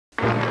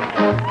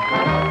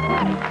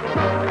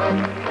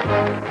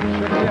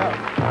Thank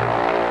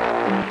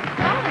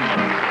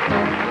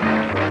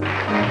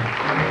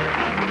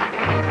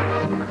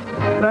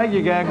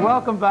you, gang.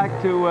 Welcome back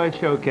to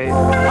Showcase.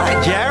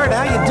 Hi, Jared.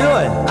 How you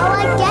doing? Oh,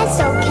 I guess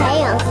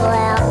okay, Uncle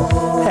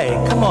Al. Hey,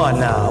 come on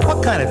now.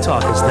 What kind of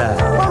talk is that?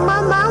 Well,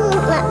 my mom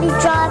won't let me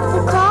drive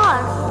the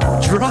car.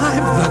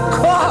 Drive the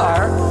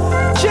car?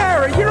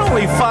 Jared, you're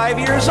only 5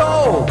 years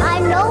old. I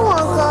know,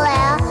 Uncle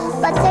Al,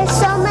 but there's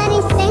so many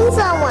things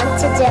I want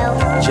to do.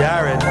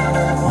 Jared,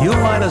 you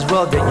might as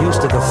well get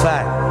used to the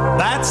fact.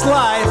 That's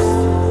life.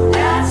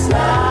 That's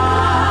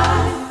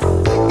life.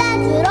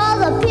 That's what all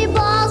the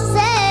people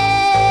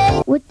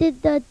say. What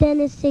did the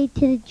dentist say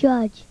to the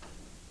judge?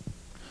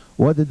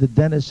 What did the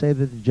dentist say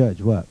to the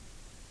judge? What?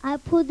 I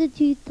pulled the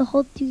tooth, the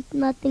whole tooth,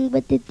 nothing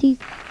but the tooth,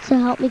 so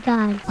help me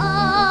God.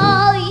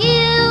 Oh,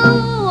 you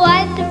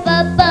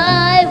wonderful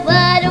boy,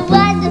 what a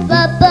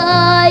wonderful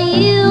boy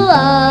you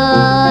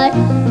are.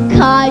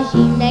 'Cause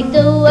you make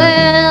the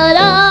world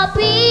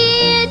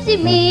appear to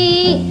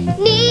me,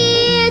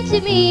 near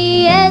to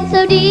me, and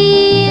so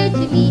dear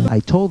to me. I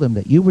told him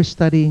that you were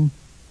studying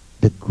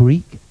the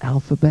Greek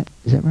alphabet.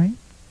 Is that right?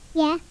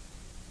 Yeah.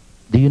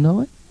 Do you know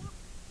it?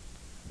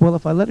 Well,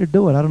 if I let her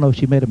do it, I don't know if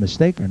she made a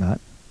mistake or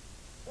not.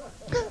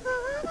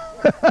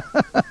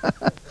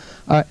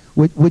 All right.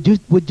 Would you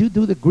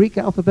do the Greek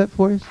alphabet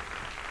for us?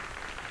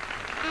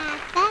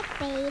 Alpha,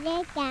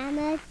 beta,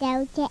 gamma,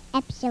 delta,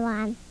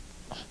 epsilon.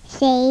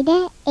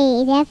 Zeta,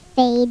 eta,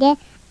 theta,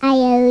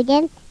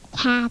 iota,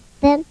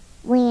 kappa,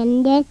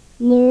 lambda,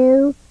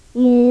 nu,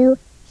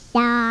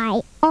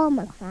 psi,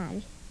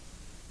 omicron.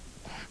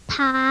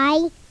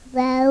 Pi,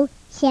 rho,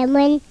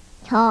 sigma,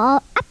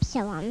 tau,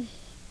 epsilon.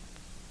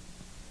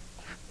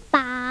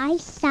 Phi,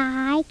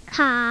 psi,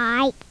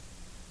 chi,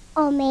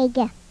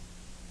 omega.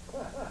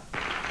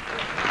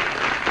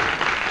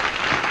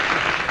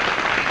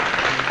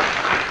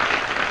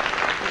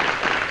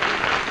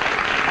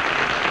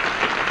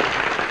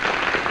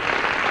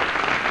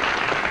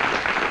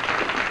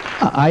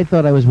 I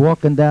thought I was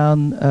walking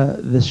down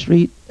the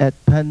street at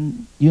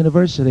Penn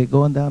University,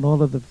 going down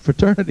all of the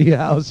fraternity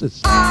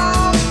houses.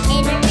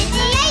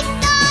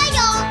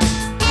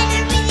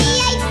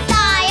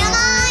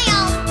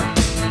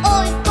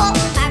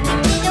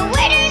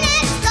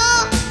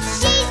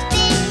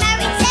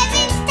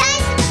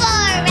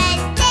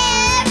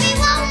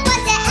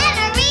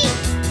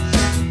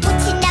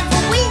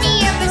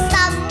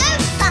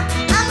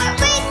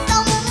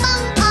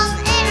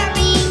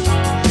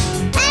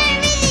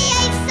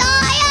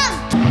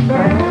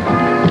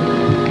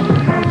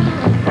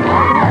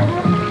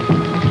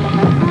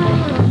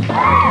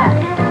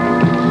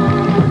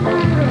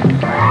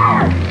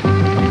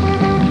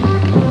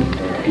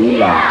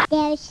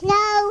 There's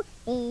no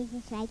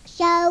business like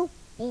show,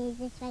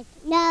 business like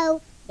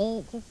no,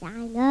 business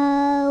I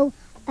know.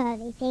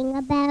 Everything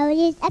about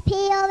is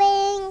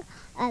appealing,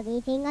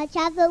 everything a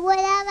travel would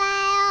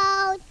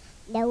around.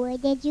 Nowhere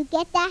did you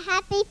get the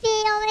happy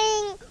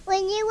feeling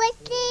when you were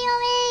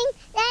stealing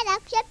that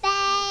extra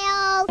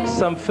bell.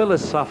 Some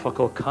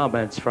philosophical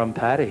comments from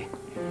Patty.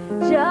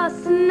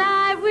 Just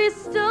tonight we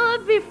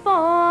stood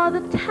before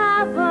the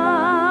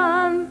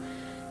tavern.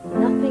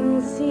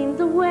 Nothing seemed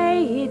the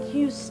way it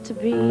used to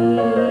be.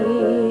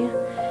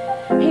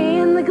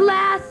 In the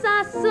glass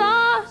I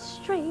saw a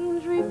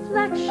strange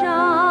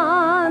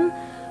reflection.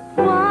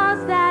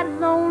 Was that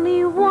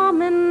lonely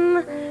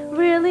woman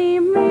really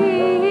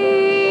me?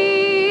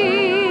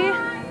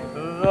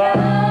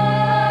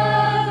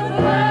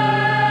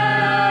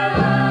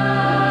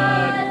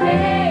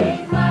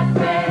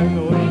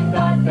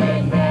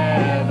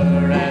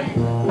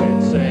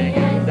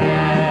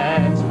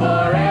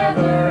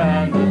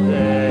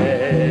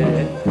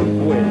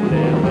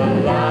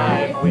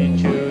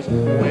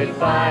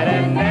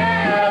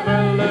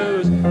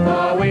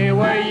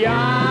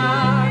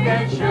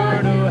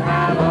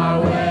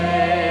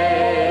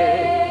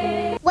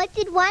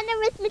 One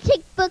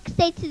arithmetic book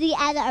say to the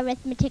other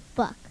arithmetic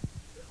book?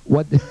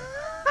 What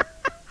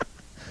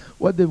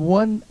did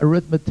one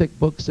arithmetic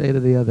book say to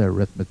the other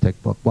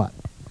arithmetic book? What?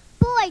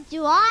 Boy,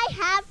 do I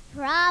have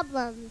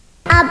problems.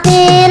 I've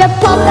been a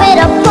puppet,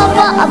 a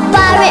pauper, a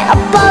pirate, a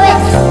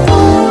poet,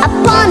 a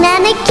pawn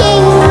and a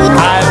king.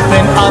 I've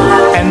been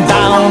up and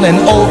down and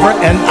over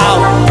and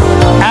out,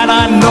 and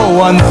I know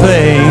one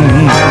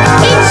thing.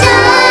 Each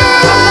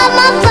time I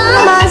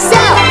find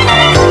myself,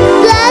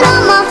 blood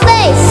on my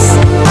face.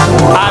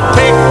 I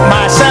pick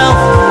myself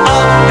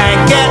up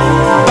and get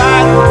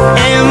back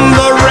in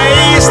the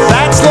race.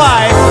 That's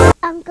life.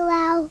 Uncle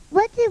Al,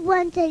 what did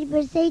one teddy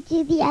bear say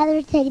to the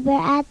other teddy bear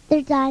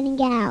after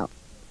dining out?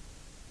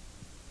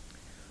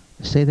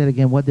 Say that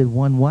again. What did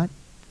one what?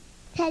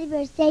 Teddy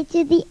bear say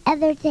to the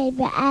other teddy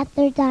bear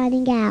after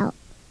dining out?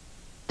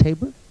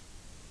 Tabor?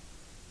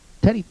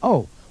 Teddy.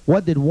 Oh,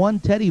 what did one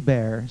teddy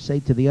bear say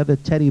to the other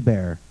teddy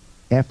bear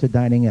after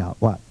dining out?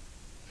 What?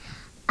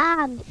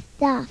 I'm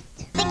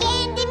stuffed. The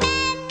candy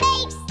man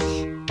makes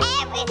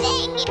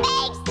everything he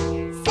makes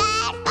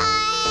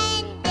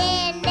satisfying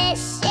and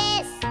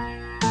delicious.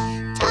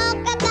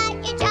 Talk about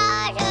your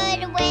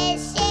childhood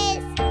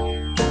wishes.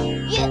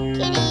 You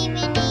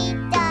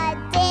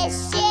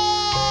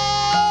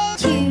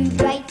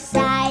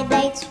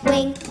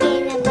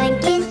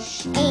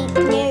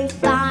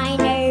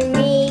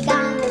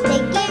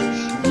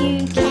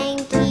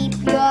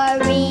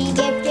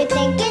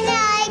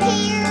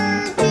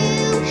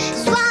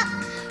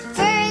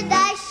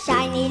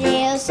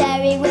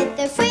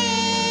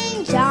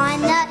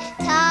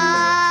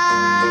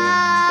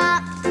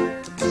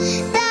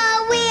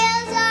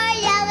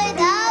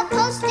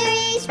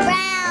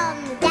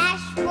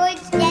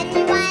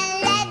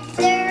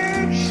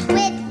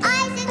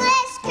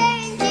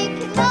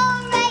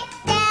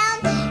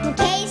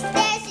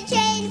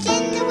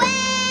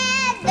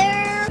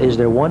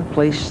one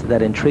place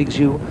that intrigues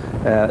you,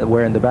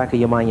 where in the back of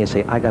your mind you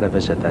say, I got to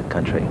visit that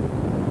country?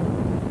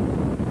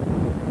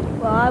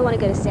 Well, I want to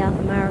go to South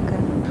America.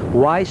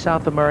 Why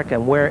South America,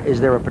 and where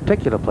is there a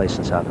particular place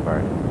in South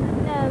America?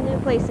 No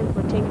place in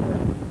particular.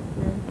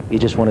 No. You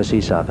just want to see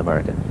South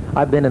America.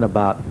 I've been in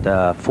about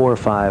 4 or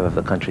 5 of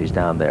the countries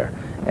down there,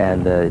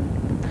 and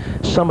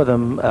some of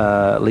them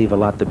leave a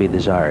lot to be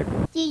desired.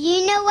 Do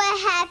you know what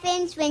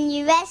happens when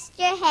you rest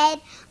your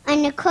head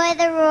on a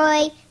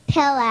corduroy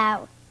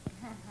pillow?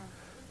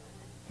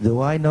 Do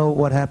I know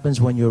what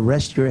happens when you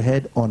rest your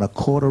head on a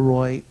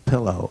corduroy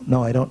pillow?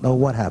 No, I don't know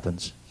what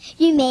happens.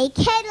 You make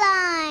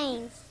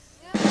headlines.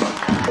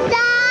 Somewhere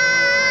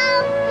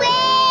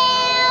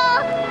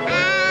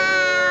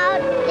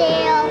out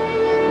there,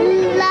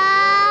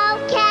 love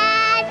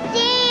can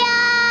see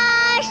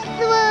us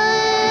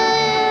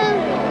through.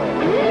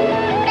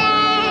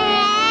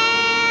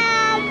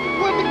 Man,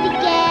 women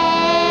together,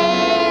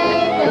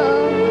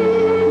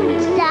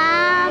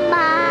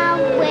 somehow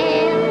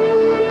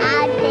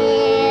out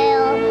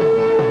there.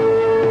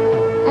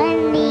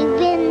 And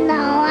even though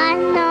I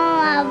know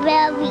how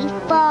very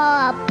far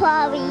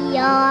apart we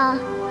are,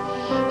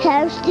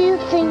 I still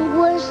think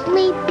we're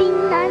sleeping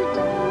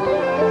under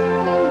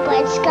the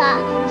bright sky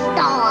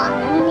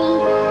starry.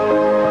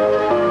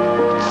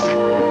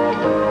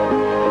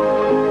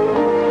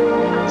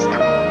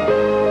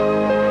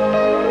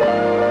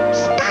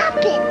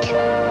 Stop it!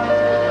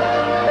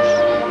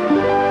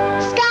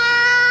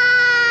 Sky!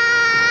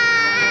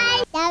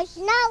 There's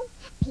no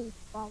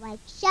people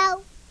like show.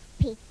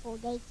 People,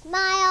 they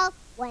smile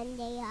when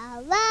they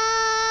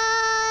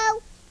arrive.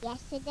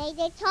 Yesterday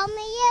they told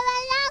me you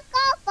were not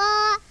go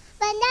far,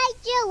 but night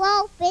you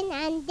open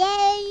and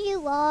there you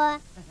are.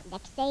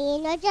 Next day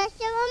in the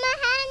dressing room I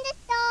hand the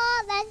store.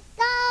 Let's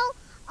go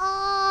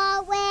on.